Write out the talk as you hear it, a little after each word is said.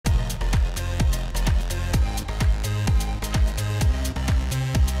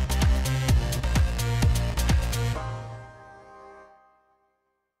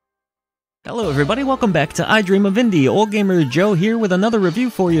Hello everybody, welcome back to I Dream of Indie. Ole Gamer Joe here with another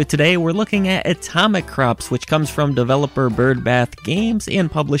review for you today. We're looking at Atomicrops, which comes from developer Birdbath Games and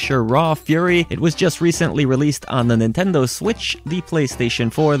publisher Raw Fury. It was just recently released on the Nintendo Switch, the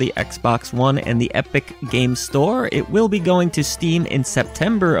PlayStation 4, the Xbox One, and the Epic Games Store. It will be going to Steam in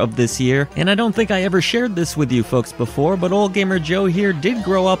September of this year, and I don't think I ever shared this with you folks before, but Ole Gamer Joe here did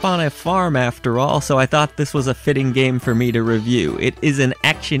grow up on a farm after all, so I thought this was a fitting game for me to review. It is an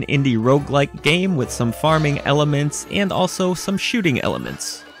action indie roguelike game with some farming elements and also some shooting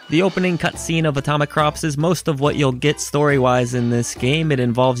elements. The opening cutscene of Atomicrops is most of what you'll get story-wise in this game. It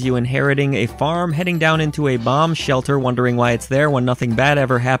involves you inheriting a farm, heading down into a bomb shelter, wondering why it's there when nothing bad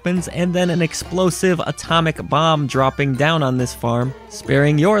ever happens, and then an explosive atomic bomb dropping down on this farm,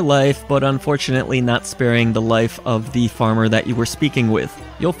 sparing your life, but unfortunately not sparing the life of the farmer that you were speaking with.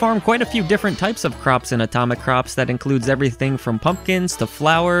 You'll farm quite a few different types of crops in Atomicrops that includes everything from pumpkins to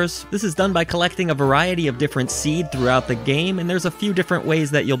flowers. This is done by collecting a variety of different seed throughout the game, and there's a few different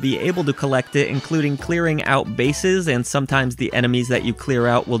ways that you'll be able to collect it, including clearing out bases, and sometimes the enemies that you clear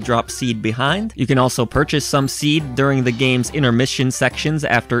out will drop seed behind. You can also purchase some seed during the game's intermission sections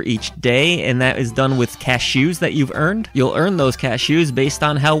after each day, and that is done with cashews that you've earned. You'll earn those cashews based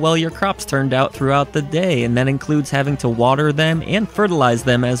on how well your crops turned out throughout the day, and that includes having to water them and fertilize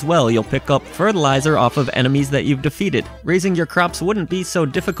them as well. You'll pick up fertilizer off of enemies that you've defeated. Raising your crops wouldn't be so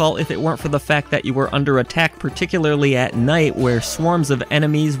difficult if it weren't for the fact that you were under attack, particularly at night, where swarms of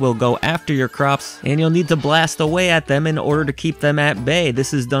enemies will go after your crops, and you'll need to blast away at them in order to keep them at bay.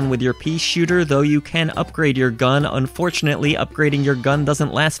 This is done with your pea shooter, though you can upgrade your gun. Unfortunately, upgrading your gun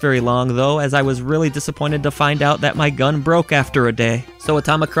doesn't last very long, though, as I was really disappointed to find out that my gun broke after a day. So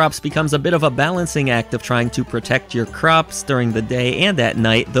Atomicrops becomes a bit of a balancing act of trying to protect your crops during the day and at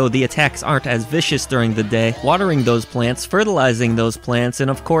night, though the attacks aren't as vicious during the day. Watering those plants, fertilizing those plants,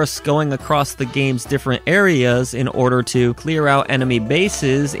 and of course going across the game's different areas in order to clear out enemy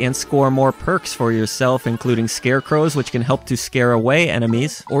bases and score more perks for yourself, including scarecrows, which can help to scare away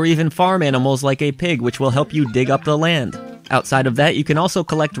enemies, or even farm animals like a pig, which will help you dig up the land. Outside of that, you can also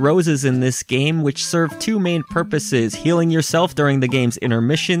collect roses in this game, which serve two main purposes: healing yourself during the game's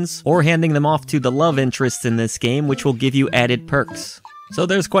intermissions, or handing them off to the love interests in this game, which will give you added perks. So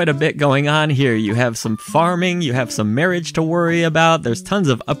there's quite a bit going on here. You have some farming, you have some marriage to worry about, there's tons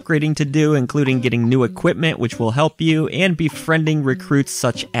of upgrading to do, including getting new equipment which will help you, and befriending recruits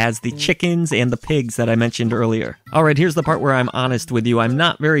such as the chickens and the pigs that I mentioned earlier. Alright, here's the part where I'm honest with you. I'm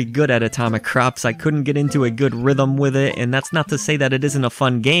not very good at Atomicrops. I couldn't get into a good rhythm with it, and that's not to say that it isn't a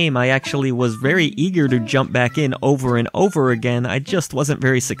fun game. I actually was very eager to jump back in over and over again. I just wasn't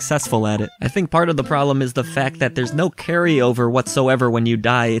very successful at it. I think part of the problem is the fact that there's no carryover whatsoever when you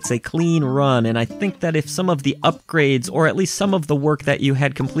die. It's a clean run, and I think that if some of the upgrades, or at least some of the work that you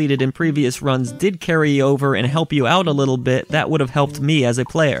had completed in previous runs, did carry over and help you out a little bit, that would have helped me as a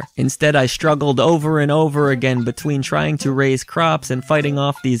player. Instead, I struggled over and over again between trying to raise crops and fighting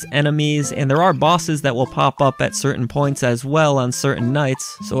off these enemies, and there are bosses that will pop up at certain points as well on certain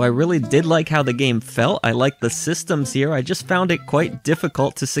nights, so I really did like how the game felt. I liked the systems here. I just found it quite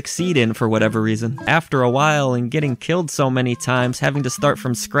difficult to succeed in for whatever reason. After a while, and getting killed so many times, having to start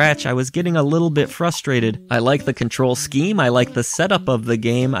from scratch, I was getting a little bit frustrated. I like the control scheme, I like the setup of the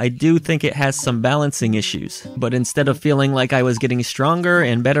game. I do think it has some balancing issues, but instead of feeling like I was getting stronger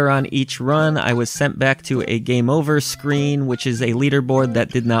and better on each run, I was sent back to a game over screen, which is a leaderboard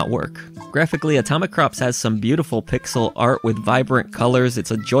that did not work. Graphically, Atomicrops has some beautiful pixel art with vibrant colors.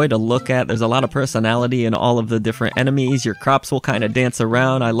 It's a joy to look at. There's a lot of personality in all of the different enemies. Your crops will kind of dance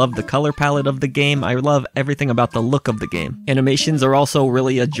around. I love the color palette of the game. I love everything about the look of the game. Animations are also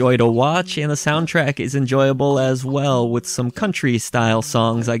really a joy to watch, and the soundtrack is enjoyable as well, with some country style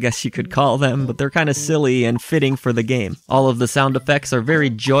songs, I guess you could call them, but they're kind of silly and fitting for the game. All of the sound effects are very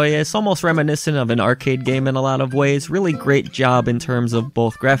joyous, almost reminiscent of an arcade game in a lot of ways. Really great job in terms of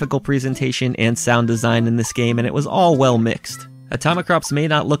both graphical presentation and sound design in this game, and it was all well mixed. Atomicrops may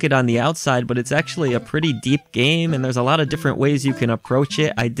not look it on the outside, but it's actually a pretty deep game, and there's a lot of different ways you can approach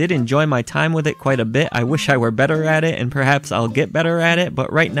it. I did enjoy my time with it quite a bit. I wish I were better at it, and perhaps I'll get better at it,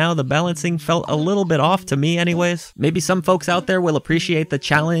 but right now the balancing felt a little bit off to me anyways. Maybe some folks out there will appreciate the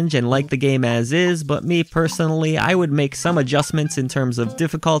challenge and like the game as is, but me personally, I would make some adjustments in terms of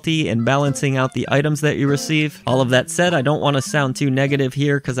difficulty and balancing out the items that you receive. All of that said, I don't want to sound too negative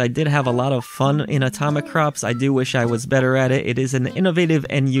here, because I did have a lot of fun in Atomicrops. I do wish I was better at it. It is an innovative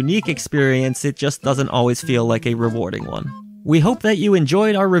and unique experience, it just doesn't always feel like a rewarding one. We hope that you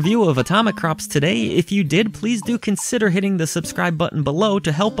enjoyed our review of Atomicrops today. If you did, please do consider hitting the subscribe button below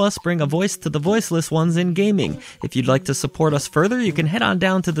to help us bring a voice to the voiceless ones in gaming. If you'd like to support us further, you can head on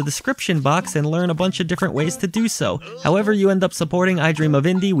down to the description box and learn a bunch of different ways to do so. However you end up supporting I Dream of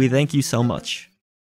Indie, we thank you so much.